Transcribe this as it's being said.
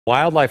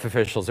Wildlife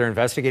officials are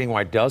investigating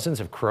why dozens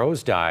of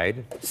crows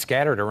died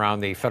scattered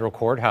around the federal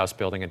courthouse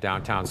building in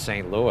downtown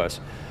St.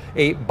 Louis.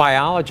 A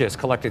biologist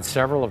collected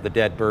several of the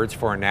dead birds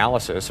for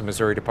analysis. A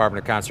Missouri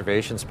Department of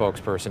Conservation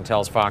spokesperson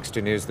tells Fox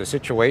 2 News the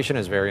situation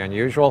is very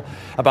unusual.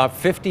 About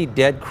 50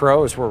 dead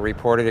crows were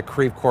reported at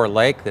Creve Coeur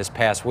Lake this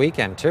past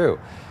weekend, too.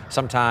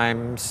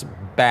 Sometimes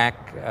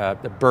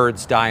the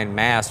birds die in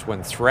mass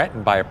when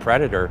threatened by a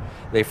predator.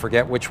 They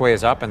forget which way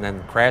is up and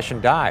then crash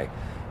and die.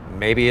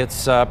 Maybe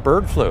it's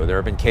bird flu. There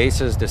have been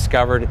cases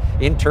discovered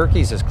in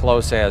turkeys as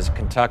close as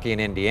Kentucky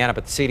and Indiana,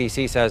 but the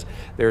CDC says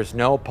there's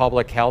no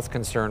public health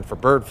concern for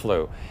bird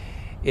flu.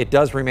 It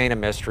does remain a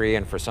mystery,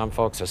 and for some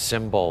folks, a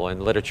symbol.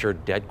 In literature,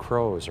 dead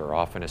crows are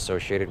often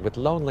associated with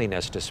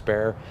loneliness,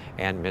 despair,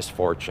 and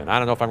misfortune. I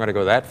don't know if I'm going to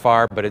go that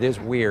far, but it is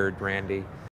weird, Randy.